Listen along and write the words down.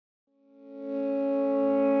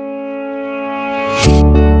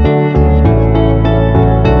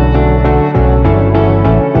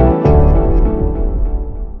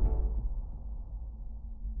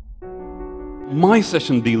my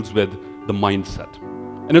session deals with the mindset.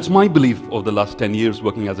 And it's my belief over the last 10 years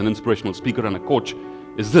working as an inspirational speaker and a coach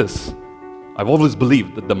is this. I've always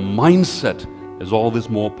believed that the mindset is always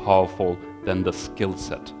more powerful than the skill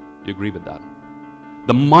set. Do you agree with that?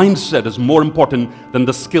 The mindset is more important than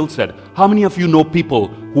the skill set. How many of you know people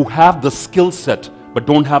who have the skill set but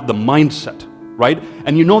don't have the mindset, right?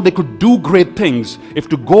 And you know they could do great things if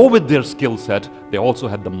to go with their skill set, they also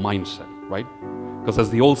had the mindset, right? Because as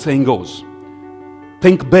the old saying goes,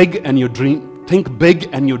 think big and your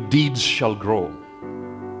deeds shall grow.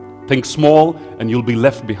 Think small and you'll be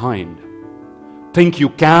left behind. Think you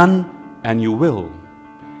can and you will.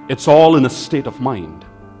 It's all in a state of mind.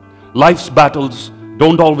 Life's battles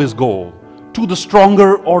don't always go to the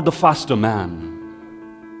stronger or the faster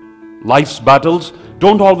man. Life's battles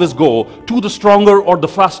don't always go to the stronger or the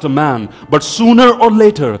faster man, but sooner or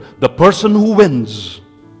later, the person who wins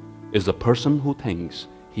is the person who thinks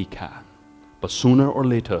he can. But sooner or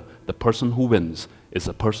later, the person who wins is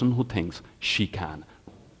the person who thinks she can.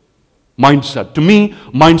 Mindset. To me,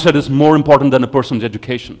 mindset is more important than a person's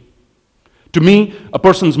education. To me, a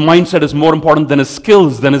person's mindset is more important than his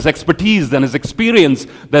skills, than his expertise, than his experience,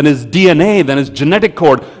 than his DNA, than his genetic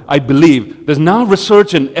code. I believe there's now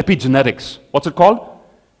research in epigenetics. What's it called?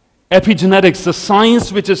 Epigenetics, the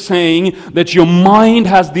science which is saying that your mind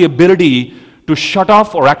has the ability to shut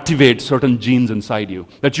off or activate certain genes inside you.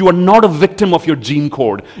 That you are not a victim of your gene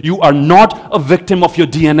code. You are not a victim of your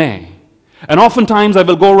DNA. And oftentimes I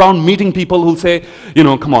will go around meeting people who say,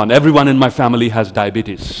 come on, everyone in my family has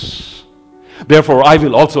diabetes. Therefore, I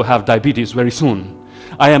will also have diabetes very soon.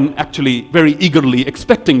 I am actually very eagerly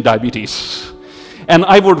expecting diabetes. And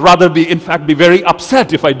I would rather be very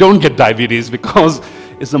upset if I don't get diabetes, because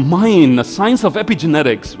it's the mind, the science of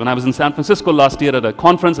epigenetics. When I was in San Francisco last year at a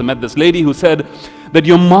conference, I met this lady who said that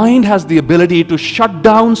your mind has the ability to shut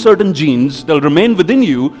down certain genes. They'll remain within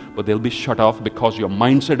you, but they'll be shut off because your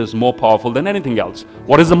mindset is more powerful than anything else.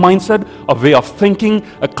 What is a mindset? A way of thinking,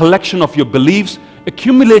 a collection of your beliefs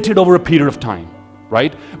accumulated over a period of time,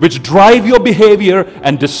 right? Which drive your behavior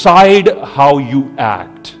and decide how you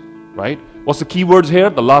act, right? What's the key words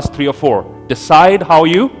here? The last 3 or 4. Decide how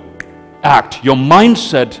you act. Your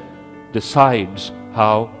mindset decides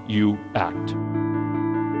how you act.